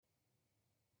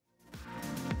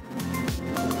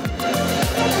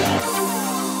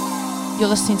You're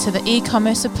listening to the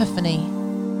E-Commerce Epiphany,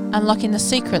 unlocking the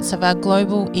secrets of our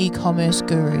global e-commerce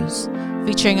gurus,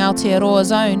 featuring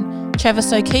Aotearoa's own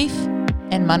Travis O'Keefe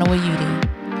and Manawa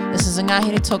Yuri. This is a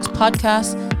Ngahere Talks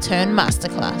podcast turned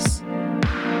masterclass.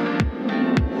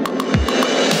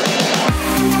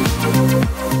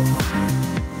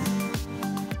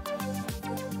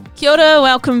 Kia ora,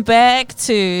 welcome back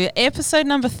to episode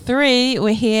number 3.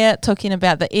 We're here talking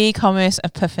about the e-commerce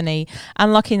epiphany,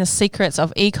 unlocking the secrets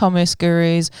of e-commerce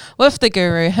gurus with the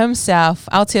guru himself,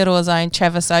 Aotearoa's own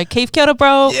Travis O'Keefe. Kia ora,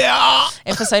 bro. Yeah.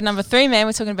 Episode number 3, man.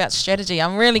 We're talking about strategy.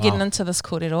 I'm really getting into this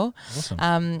kōrero.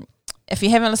 Awesome. If you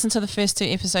haven't listened to the first 2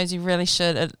 episodes, you really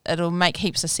should. It'll make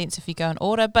heaps of sense if you go in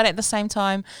order. But at the same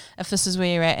time, if this is where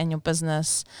you're at in your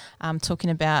business, talking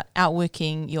about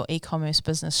outworking your e-commerce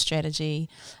business strategy,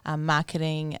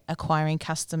 marketing, acquiring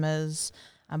customers,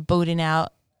 building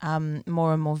out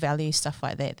more and more value, stuff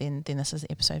like that, then this is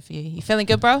the episode for you. You feeling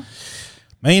good, bro?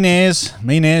 Mean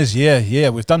as, yeah.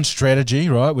 We've done strategy,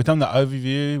 right? We've done the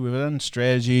overview. We've done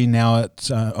strategy. Now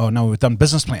it's we've done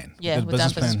business plan. Yeah, we've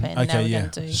done business plan. Okay, now we're yeah.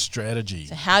 going to do Strategy.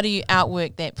 So how do you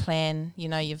outwork that plan? You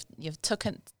know, you've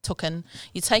taken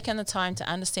the time to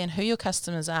understand who your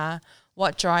customers are,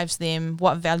 what drives them,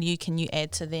 what value can you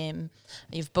add to them.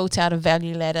 You've built out a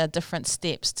value ladder, different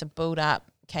steps to build up.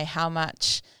 Okay, how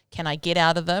much can I get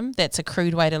out of them? That's a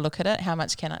crude way to look at it. How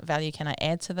much value can I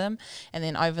add to them? And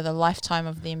then over the lifetime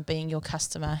of them being your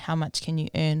customer, how much can you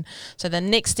earn? So the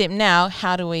next step now,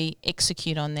 how do we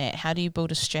execute on that? How do you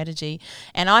build a strategy?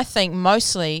 And I think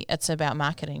mostly it's about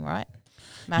marketing, right?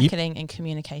 Marketing and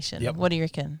communication. Yep. What do you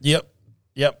reckon? Yep.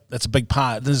 That's a big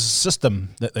part. There's a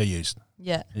system that they used.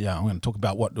 Yeah. Yeah, I'm going to talk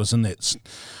about what was in that.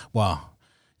 What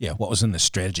was in the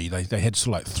strategy. They had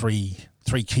sort of like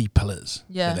three key pillars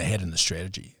that they had in the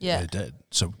strategy. Yeah. They did.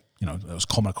 So, it was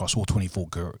common across all 24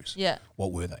 gurus. Yeah.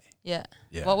 What were they? Yeah.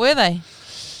 Yeah. What were they?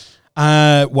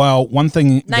 Well, one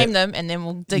thing... Name them and then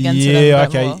we'll dig into them a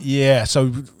bit more. Yeah.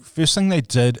 So first thing they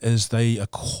did is they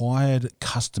acquired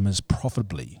customers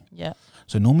profitably. Yeah.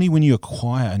 So normally when you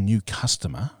acquire a new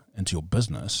customer into your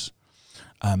business,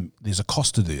 there's a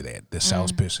cost to do that. The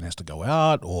salesperson has to go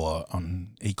out, or on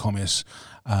e-commerce,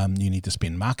 you need to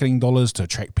spend marketing dollars to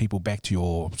attract people back to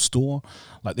your store.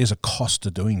 Like there's a cost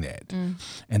to doing that.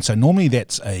 And so normally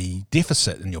that's a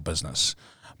deficit in your business.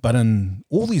 But in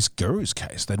all these gurus'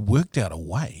 case, they'd worked out a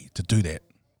way to do that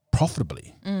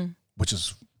profitably, which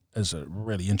is a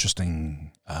really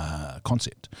interesting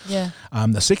concept. Yeah.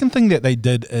 The second thing that they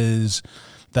did is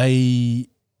they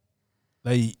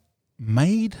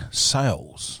made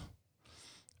sales,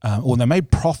 or they made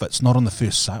profits not on the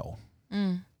first sale.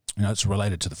 It's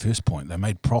related to the first point. They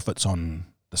made profits on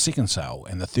the second sale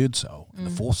and the third sale and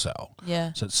the fourth sale.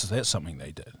 Yeah. So that's something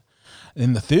they did.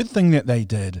 And the third thing that they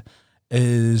did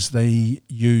is they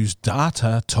used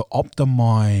data to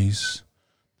optimize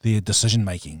their decision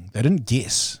making. They didn't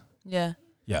guess. Yeah.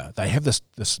 Yeah, they have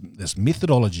this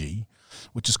methodology,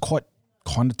 which is quite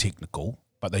kind of technical,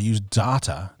 but they use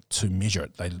data to measure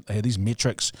it. They had these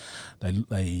metrics.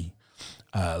 They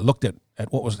looked at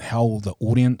how the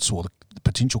audience or the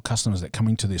potential customers that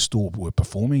coming to their store were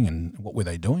performing and what were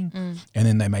they doing, and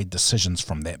then they made decisions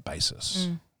from that basis,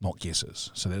 not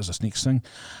guesses. So that was this next thing.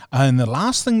 And the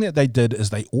last thing that they did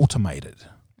is they automated.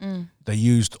 They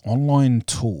used online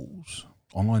tools,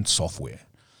 online software,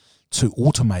 to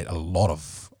automate a lot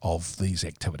of these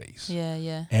activities.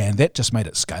 Yeah. And that just made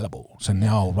it scalable. So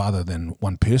now rather than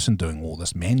one person doing all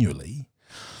this manually,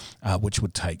 which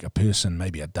would take a person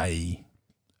maybe a day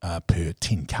per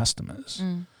 10 customers,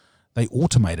 they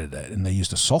automated it and they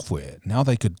used a software. Now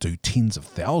they could do tens of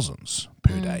thousands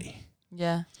per day.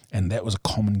 Yeah. And that was a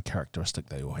common characteristic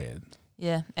they all had.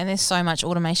 Yeah. And there's so much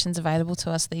automations available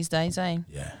to us these days, eh?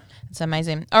 Yeah. It's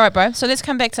amazing. All right, bro. So let's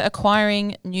come back to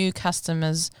acquiring new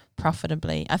customers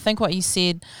profitably. I think what you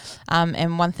said,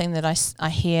 and one thing that I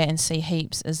hear and see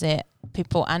heaps is that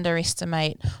people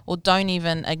underestimate or don't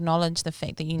even acknowledge the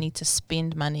fact that you need to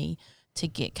spend money to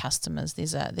get customers.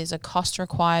 There's a cost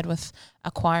required with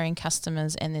acquiring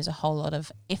customers, and there's a whole lot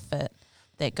of effort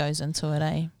that goes into it,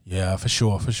 eh? Yeah, for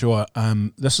sure.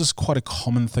 This is quite a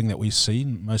common thing that we see.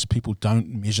 Most people don't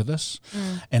measure this,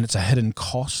 and it's a hidden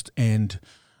cost. And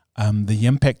the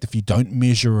impact, if you don't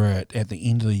measure it at the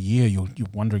end of the year, you're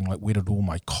wondering, like, where did all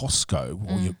my costs go?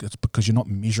 Or it's because you're not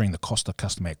measuring the cost of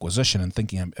customer acquisition and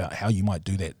thinking about how you might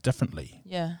do that differently.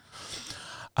 Yeah.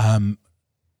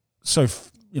 So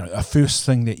a first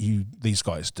thing that these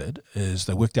guys did is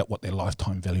they worked out what their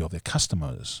lifetime value of their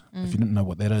customer is. If you didn't know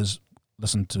what that is,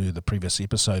 listen to the previous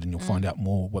episode and you'll find out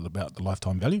more about the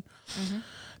lifetime value.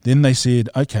 Then they said,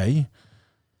 okay,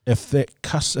 if it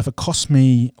costs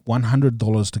me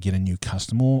 $100 to get a new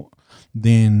customer,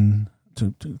 then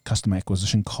to customer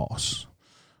acquisition costs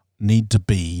need to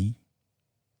be,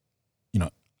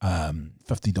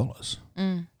 $50.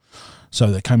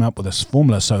 So they came up with this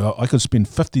formula. So I could spend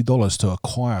 $50 to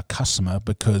acquire a customer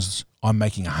because I'm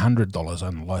making $100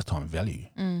 on lifetime value.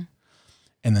 And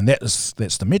then that's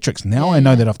the metrics. Now I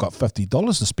know that I've got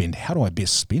 $50 to spend. How do I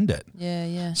best spend it?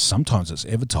 Yeah. Sometimes it's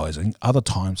advertising. Other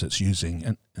times it's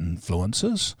using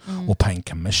influencers or paying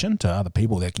commission to other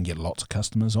people that can get lots of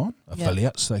customers on.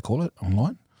 Affiliates, they call it,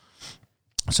 online.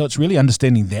 So it's really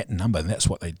understanding that number, and that's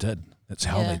what they did. That's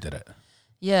how they did it.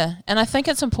 Yeah, and I think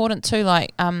it's important too,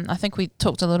 like, I think we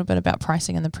talked a little bit about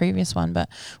pricing in the previous one, but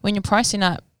when you're pricing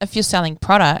up, if you're selling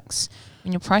products,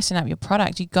 when you're pricing up your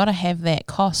product, you've got to have that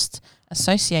cost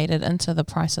associated into the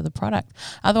price of the product.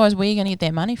 Otherwise, where are you going to get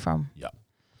that money from?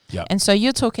 Yeah. And so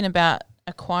you're talking about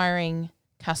acquiring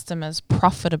customers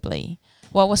profitably.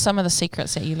 What were some of the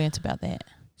secrets that you learnt about that?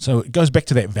 So it goes back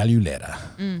to that value ladder.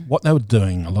 What they were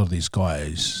doing, a lot of these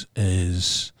guys,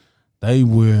 is they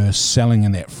were selling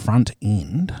in that front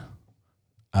end,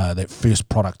 that first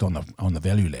product on the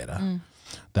value ladder.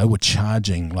 They were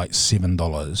charging like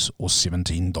 $7 or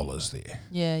 $17 there.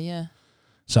 Yeah.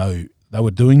 So they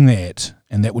were doing that,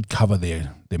 and that would cover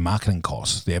their marketing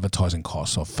costs, the advertising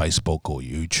costs of Facebook or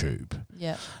YouTube.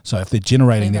 Yeah. So if they're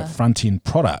generating that front end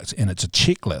product and it's a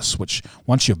checklist, which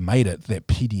once you've made it, that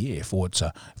PDF, or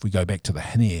if we go back to the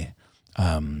Hiner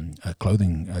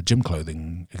gym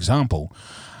clothing example,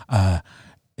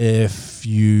 if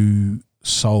you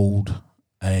sold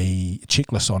a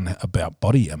checklist about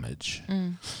body image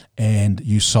and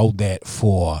you sold that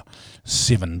for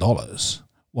 $7,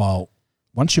 well,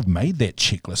 once you've made that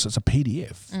checklist, it's a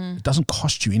PDF. It doesn't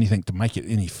cost you anything to make it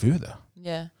any further.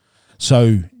 Yeah.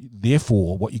 So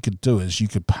therefore, what you could do is you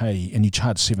could pay, and you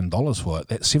charge $7 for it.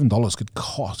 That $7 could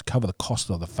cover the cost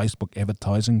of the Facebook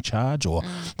advertising charge or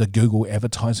the Google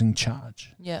advertising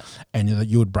charge. Yeah. And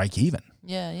you would break even.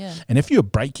 Yeah. And if you're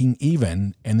breaking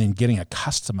even and then getting a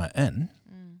customer in,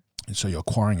 and so you're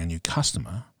acquiring a new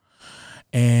customer,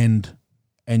 and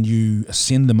you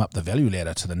send them up the value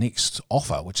ladder to the next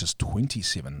offer, which is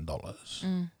 $27,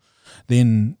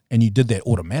 then, and you did that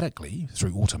automatically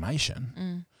through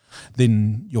automation,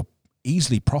 then you're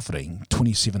easily profiting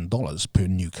 $27 per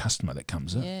new customer that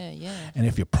comes in. Yeah. And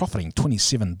if you're profiting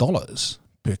 $27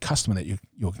 per customer that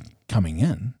you're coming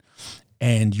in,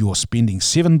 and you're spending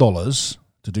 $7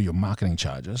 to do your marketing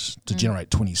charges to generate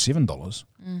 $27,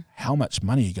 how much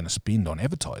money are you going to spend on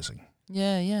advertising?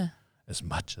 Yeah. As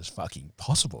much as fucking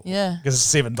possible. Yeah. Because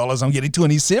it's $7, I'm getting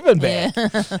 27 back. Yeah.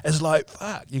 It's like,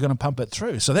 fuck, you're going to pump it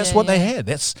through. So that's what they had.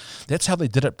 That's how they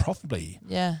did it profitably.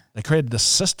 Yeah. They created this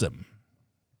system.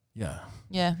 Yeah.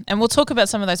 Yeah. And we'll talk about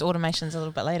some of those automations a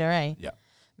little bit later, eh? Yeah.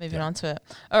 Moving on to it.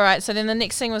 All right. So then the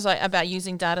next thing was like about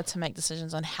using data to make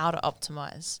decisions on how to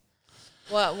optimize.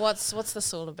 What's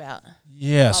this all about?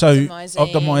 Yeah.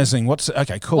 Optimizing.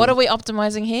 Okay, cool. What are we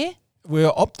optimizing here?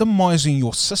 We're optimizing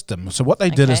your system. So what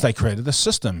they did is they created a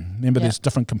system. Remember, there's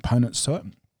different components to it,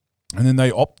 and then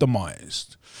they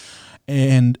optimized.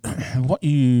 And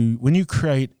when you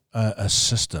create a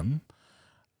system,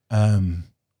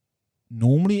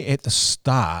 normally at the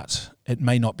start it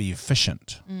may not be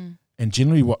efficient, and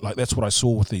generally that's what I saw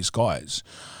with these guys.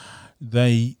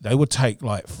 They would take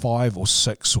like 5 or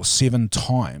 6 or 7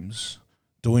 times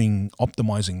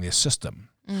optimizing their system.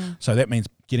 So that means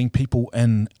getting people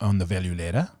in on the value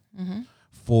ladder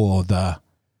for the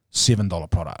 $7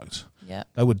 product. Yeah.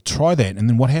 They would try that, and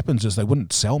then what happens is they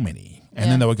wouldn't sell many. And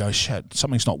then they would go, shit,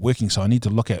 something's not working, so I need to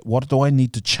look at what do I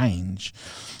need to change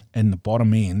in the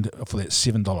bottom end for that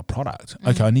 $7 product.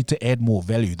 Okay, I need to add more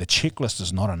value. The checklist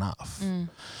is not enough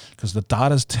because the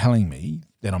data's telling me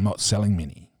that I'm not selling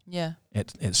many at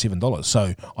 $7.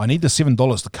 So I need the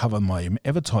 $7 to cover my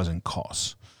advertising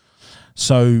costs.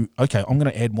 So, okay, I'm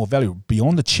going to add more value.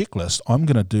 Beyond the checklist, I'm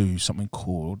going to do something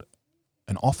called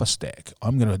an offer stack.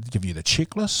 I'm going to give you the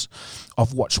checklist.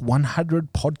 I've watched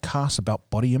 100 podcasts about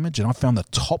body image, and I found the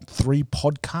top 3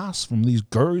 podcasts from these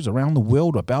gurus around the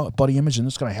world about body image, and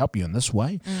it's going to help you in this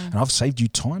way. And I've saved you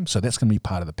time, so that's going to be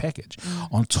part of the package.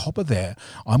 On top of that,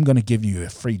 I'm going to give you a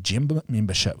free gym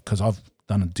membership because I've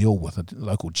done a deal with a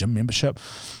local gym membership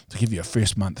to give you a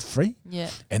first month free. Yeah.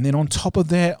 And then on top of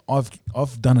that,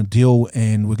 I've done a deal,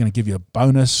 and we're going to give you a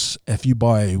bonus if you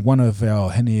buy one of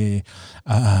our Hiner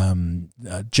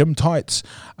gym tights.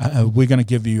 We're going to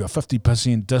give you a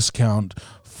 50% discount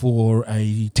for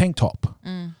a tank top.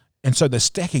 And so they're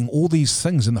stacking all these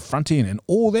things in the front end, and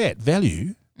all that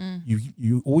value,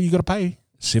 you all you got to pay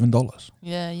 $7.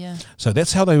 Yeah. So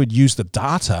that's how they would use the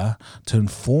data to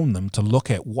inform them to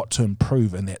look at what to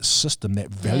improve in that system, that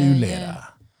value ladder.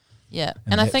 Yeah.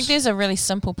 And I think there's a really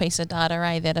simple piece of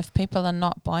data, that if people are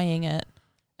not buying it,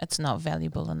 it's not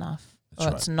valuable enough. Or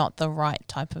it's not the right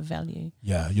type of value.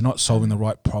 Yeah, you're not solving the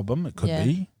right problem, it could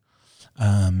be.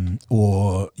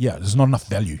 There's not enough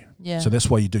value. Yeah. So that's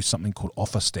why you do something called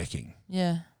offer stacking.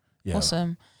 Yeah. Yeah.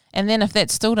 Awesome. And then if that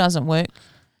still doesn't work,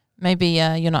 maybe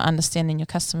you're not understanding your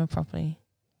customer properly.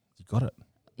 You got it.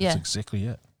 Yeah. That's exactly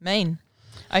it. Mean.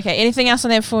 Okay, anything else on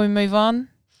that before we move on?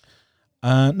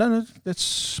 No,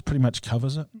 that's pretty much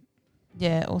covers it.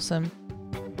 Yeah, awesome.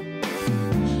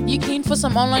 You keen for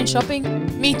some online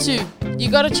shopping? Me too. You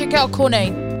gotta check out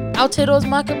Kone, Aotearoa's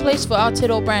marketplace for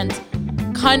Aotearoa brands.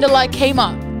 Kinda like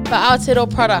Kmart, but Aotearoa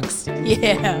products.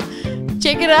 Yeah.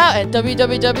 Check it out at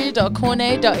www.kone.nz.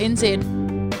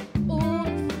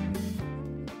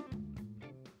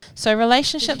 So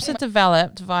relationships are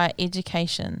developed via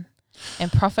education,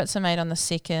 and profits are made on the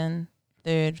second,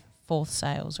 third, fourth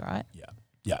sales, right?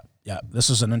 Yeah. This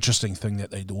is an interesting thing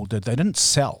that they all did. They didn't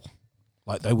sell.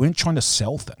 Like, they weren't trying to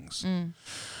sell things.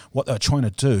 What they were trying to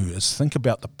do is think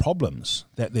about the problems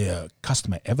that their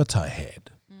customer avatar had,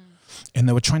 and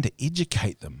they were trying to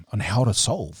educate them on how to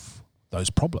solve those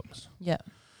problems. Yeah.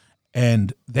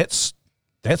 And that's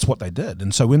what they did.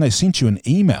 And so when they sent you an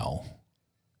email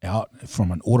out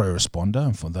from an autoresponder,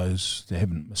 and for those that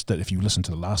haven't missed it, if you listen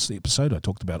to the last episode, I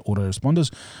talked about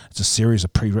autoresponders. It's a series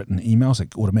of pre-written emails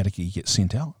that automatically get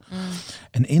sent out.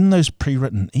 And in those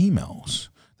pre-written emails,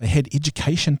 they had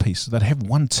education pieces. They'd have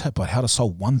one tip on how to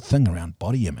solve one thing around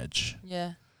body image.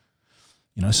 Yeah.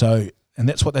 And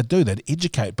that's what they'd do. They'd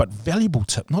educate, but valuable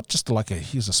tip, not just like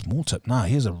here's a small tip. No,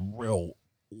 here's a real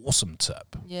awesome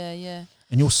tip. Yeah.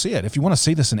 And you'll see it. If you want to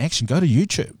see this in action, go to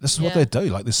YouTube. This is what they do.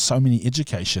 Like, there's so many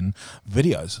education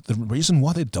videos. The reason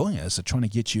why they're doing it is they're trying to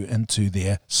get you into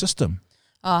their system.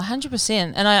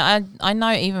 100%. And I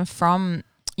know even from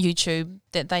YouTube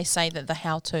that they say that the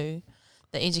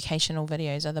educational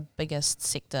videos are the biggest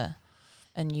sector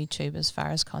in YouTube as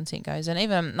far as content goes. And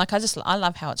even, like, I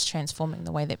love how it's transforming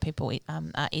the way that people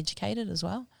are educated as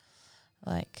well.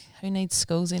 Like, who needs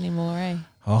schools anymore, eh?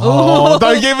 Oh,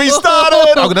 don't get me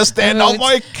started. I'm going to stand on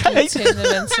my cake. Turn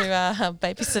them into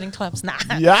babysitting clubs. Nah.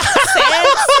 Yeah. Sad.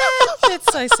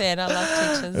 It's so sad. I love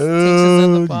teachers. Teachers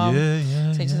are the bomb.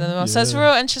 Teachers are the bomb. So it's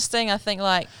real interesting. I think,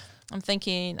 like,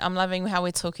 I'm loving how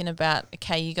we're talking about,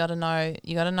 okay, you got to know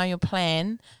your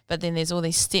plan, but then there's all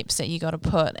these steps that you got to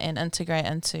put and integrate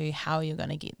into how you're going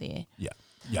to get there.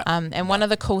 And one of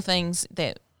the cool things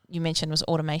that you mentioned was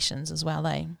automations as well,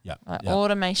 eh?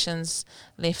 Automations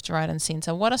left, right, and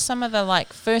centre. What are some of the,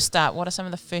 what are some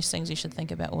of the first things you should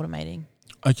think about automating?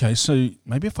 Okay, so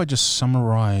maybe if I just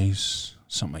summarise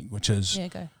something, which is,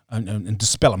 go. And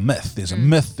dispel a myth. There's a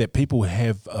myth that people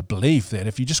have a belief that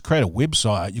if you just create a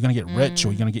website, you're going to get rich or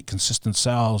you're going to get consistent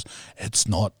sales. It's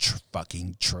not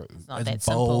fucking true. It's not that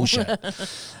bullshit.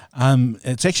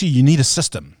 It's actually, you need a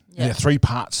system. There are three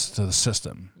parts to the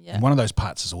system. And one of those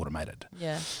parts is automated.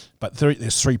 But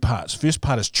there's three parts. First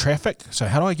part is traffic. So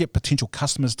how do I get potential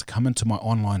customers to come into my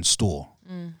online store?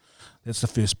 That's the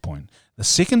first point. The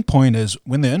second point is,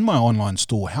 when they're in my online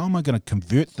store, how am I going to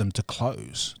convert them to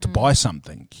close, to buy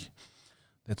something?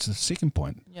 That's the second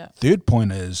point. Third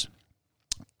point is,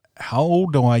 how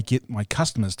do I get my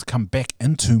customers to come back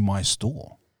into my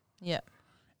store?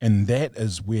 And that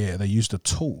is where they used a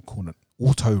tool called an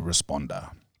autoresponder.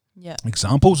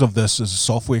 Examples of this is a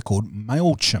software called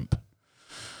MailChimp.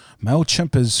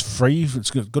 MailChimp is free. It's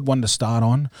a good one to start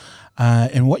on.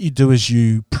 And what you do is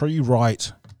you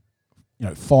pre-write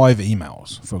 5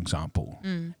 emails, for example,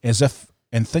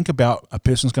 and think about a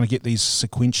person's going to get these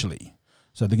sequentially.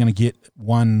 So they're going to get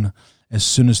one as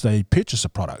soon as they purchase a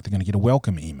product. They're going to get a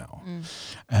welcome email.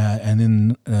 And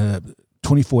then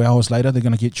 24 hours later, they're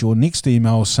going to get your next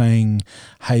email saying,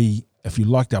 hey, if you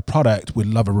liked our product, we'd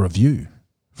love a review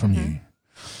from you.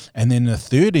 And then the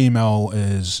third email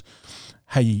is,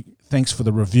 hey, thanks for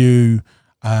the review.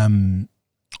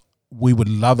 We would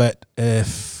love it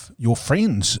if your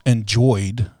friends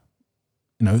enjoyed,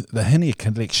 the Henia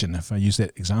collection, if I use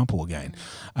that example again.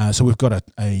 So we've got a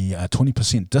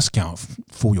 20% discount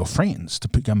for your friends to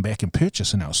come back and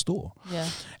purchase in our store.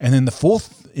 And then the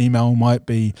fourth email might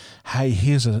be, hey,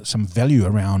 here's some value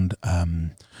around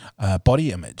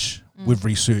body image. We've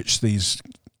researched these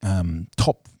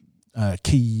top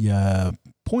key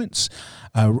points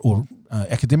or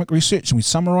academic research, and we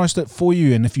summarized it for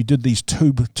you. And if you did these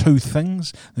two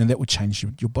things, then that would change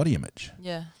your body image.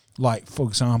 Like, for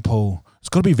example, it's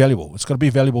got to be valuable. It's got to be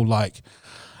valuable, like,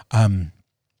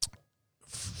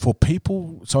 for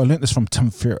people, so I learnt this from Tim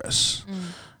Ferriss,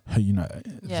 who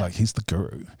Yeah. like he's the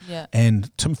guru. Yeah. And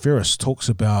Tim Ferriss talks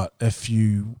about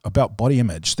about body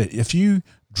image, that if you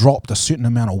dropped a certain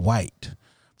amount of weight,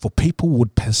 for people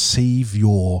would perceive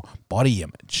your body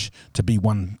image to be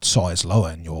one size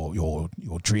lower in your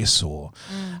dress or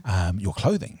your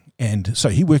clothing. And so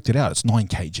he worked it out. It's 9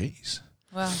 kgs.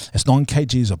 Wow. It's 9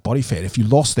 kgs of body fat. If you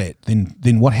lost that,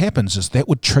 then what happens is that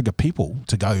would trigger people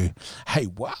to go, hey,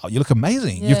 wow, you look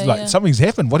amazing. Yeah, Something's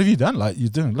happened. What have you done? Like,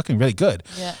 you're looking really good.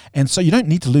 Yeah. And so you don't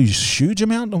need to lose a huge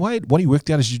amount of weight. What he worked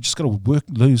out is you just got to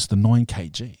lose the 9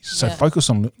 kgs. So Yeah. focus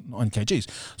on 9 kgs.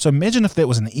 So imagine if that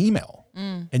was an email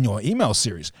in your email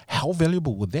series. How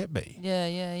valuable would that be?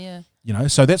 Yeah.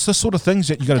 So that's the sort of things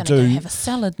that you got to do. Have a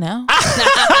salad now.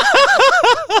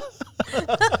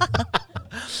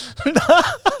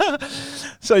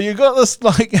 So you got this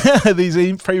like these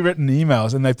pre-written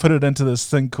emails, and they put it into this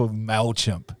thing called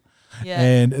MailChimp. Yeah.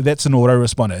 And that's an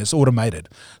autoresponder. It's automated.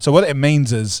 So what that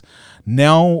means is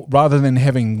now, rather than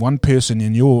having one person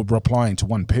and you're replying to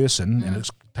one person, and it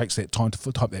takes that time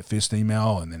to type that first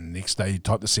email, and then the next day you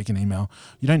type the second email,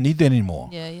 you don't need that anymore.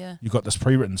 Yeah. You've got this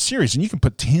pre-written series, and you can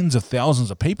put tens of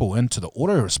thousands of people into the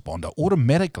autoresponder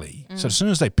automatically. So as soon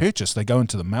as they purchase, they go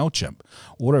into the MailChimp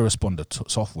autoresponder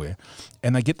software,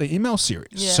 and they get the email series.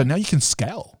 Yeah. So now you can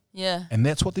scale. Yeah. And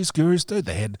that's what these gurus do.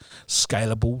 They had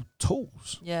scalable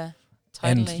tools. Yeah.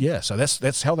 Totally. And so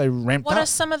that's how they ramped What up. are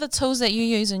some of the tools that you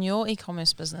use in your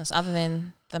e-commerce business other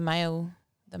than the mail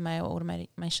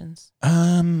automations?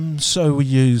 So we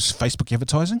use Facebook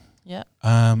advertising. Yeah.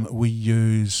 We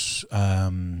use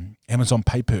Amazon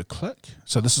Pay Per Click.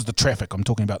 So this is the traffic. I'm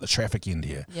talking about the traffic end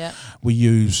here. Yeah. We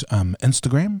use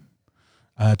Instagram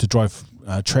to drive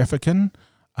traffic in.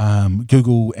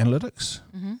 Google Analytics.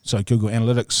 So Google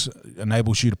Analytics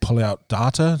enables you to pull out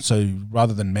data. So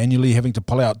rather than manually having to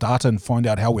pull out data and find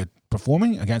out how we're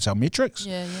performing against our metrics,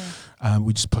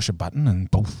 we just push a button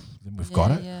and poof, then we've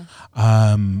got it.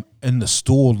 Yeah. In the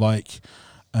store,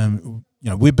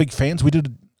 we're big fans.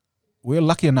 We're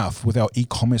lucky enough with our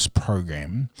e-commerce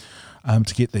program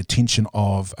to get the attention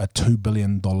of a $2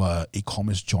 billion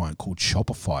e-commerce giant called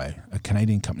Shopify, a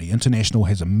Canadian company. International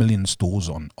has 1 million stores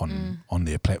on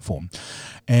their platform,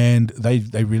 and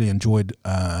they really enjoyed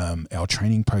our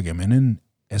training program. And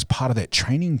as part of that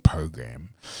training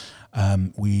program,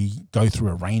 we go through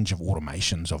a range of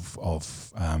automations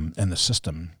of in the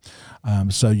system.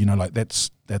 So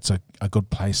that's a good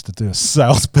place to do a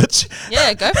sales pitch.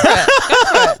 Yeah, go for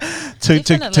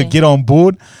it. to get on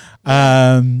board.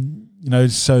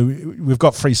 So we've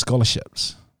got free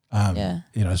scholarships.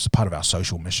 It's part of our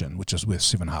social mission, which is worth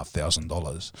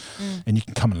 $7,500, and you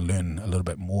can come and learn a little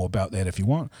bit more about that if you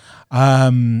want.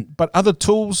 But other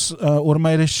tools,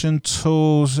 automation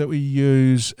tools that we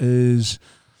use is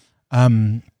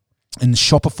in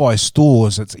Shopify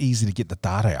stores. It's easy to get the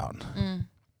data out.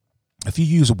 If you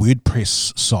use a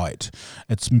WordPress site,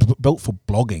 it's built for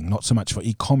blogging, not so much for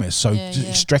e-commerce. So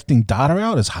extracting data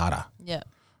out is harder. Yeah.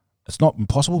 It's not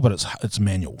impossible, but it's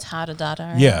manual. It's harder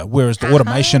data. Right? Yeah, whereas the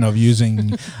automation of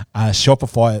using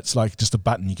Shopify, it's like just a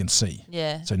button you can see.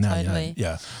 Yeah, so now, totally.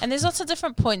 Yeah. And there's lots of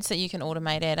different points that you can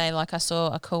automate at. Like I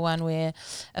saw a cool one where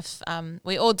if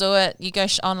we all do it, you go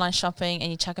online shopping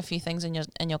and you chuck a few things in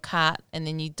your cart and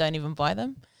then you don't even buy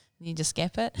them. You just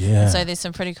gap it. Yeah. So there's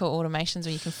some pretty cool automations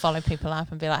where you can follow people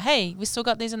up and be like, hey, we still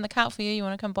got these in the cart for you. You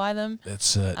want to come buy them?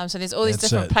 That's it. So there's all these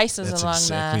different places That's along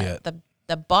exactly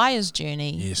the buyer's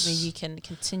journey Yes. where you can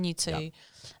continue to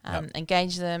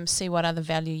engage them, see what other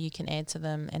value you can add to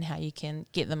them and how you can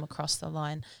get them across the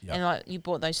line. Yep. And like you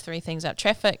brought those three things up: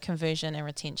 traffic, conversion and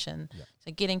retention. Yep.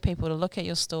 So getting people to look at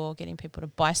your store, getting people to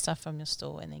buy stuff from your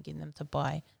store, and then getting them to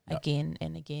buy again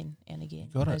and again and again.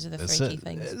 Those are the three key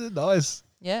things. Nice.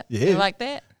 Yeah. Yeah. You like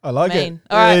that? I like it.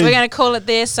 All right, we're going to call it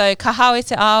there. So Kahawe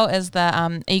Te Ao is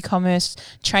the e-commerce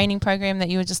training program that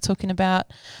you were just talking about.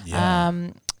 Yeah.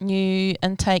 New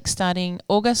intake starting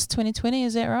August 2020,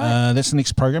 is that right? That's the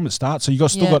next program that starts. So you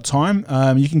still got time.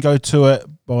 You can go to it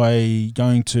by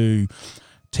going to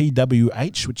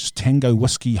TWH, which is Tango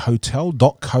Whiskey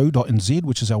Hotel.co.nz,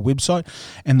 which is our website.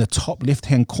 And the top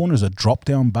left-hand corner is a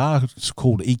drop-down bar. It's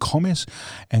called e-commerce.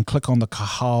 And click on the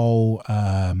Kahao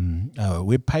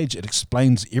webpage. It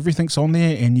explains everything's on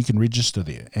there, and you can register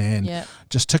there. And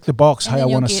just tick the box. And hey, I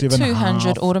want a 7.5.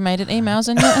 200 automated emails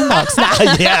in your inbox.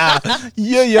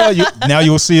 Yeah. Now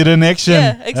you'll see it in action.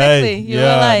 Yeah, exactly.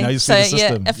 Now you see the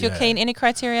system. If you're keen, any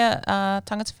criteria,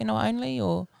 tangata whenua only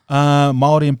or?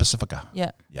 Māori and Pacifica.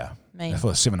 Yeah.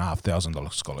 For a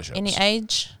 $7,500 scholarship. Any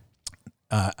age?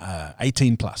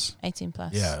 18 plus. 18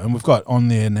 plus. Yeah, and we've got on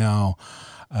there now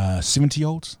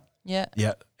 70-year-olds. Yeah.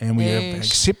 Yeah, And we have Yeesh.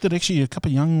 accepted actually a couple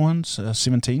of young ones,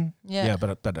 17. Yeah.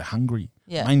 But they're hungry.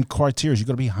 Yeah. Main criteria is you've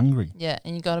got to be hungry. Yeah,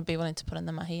 and you got to be willing to put in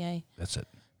the mahi, eh? That's it.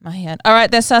 Mahi. All right,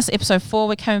 that's us, episode 4.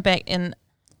 We're coming back in...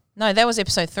 No, that was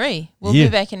episode 3. We'll be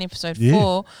back in episode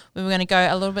 4. We're going to go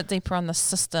a little bit deeper on the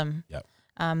system. Yep.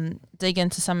 Dig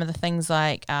into some of the things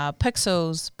like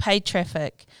pixels, paid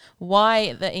traffic,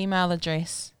 why the email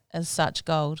address is such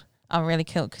gold. I'm really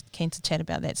keen to chat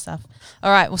about that stuff.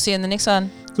 All right, we'll see you in the next one.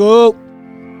 Cool.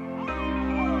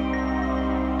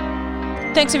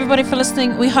 Thanks everybody for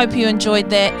listening. We hope you enjoyed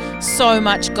that. So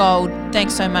much gold.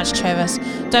 Thanks so much, Travis.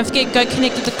 Don't forget, go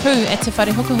connect with the crew at Te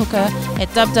Whare Huka Huka at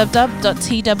www.twh.co.nz.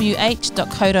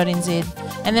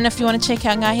 And then if you want to check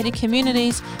out Ngāhere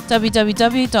Communities,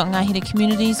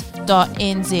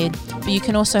 www.ngāherecommunities.nz. But you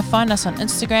can also find us on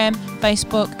Instagram,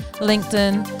 Facebook,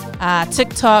 LinkedIn,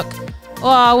 TikTok.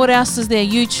 Oh, what else is there?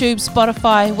 YouTube,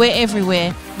 Spotify. We're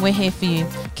everywhere. We're here for you.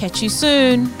 Catch you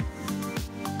soon.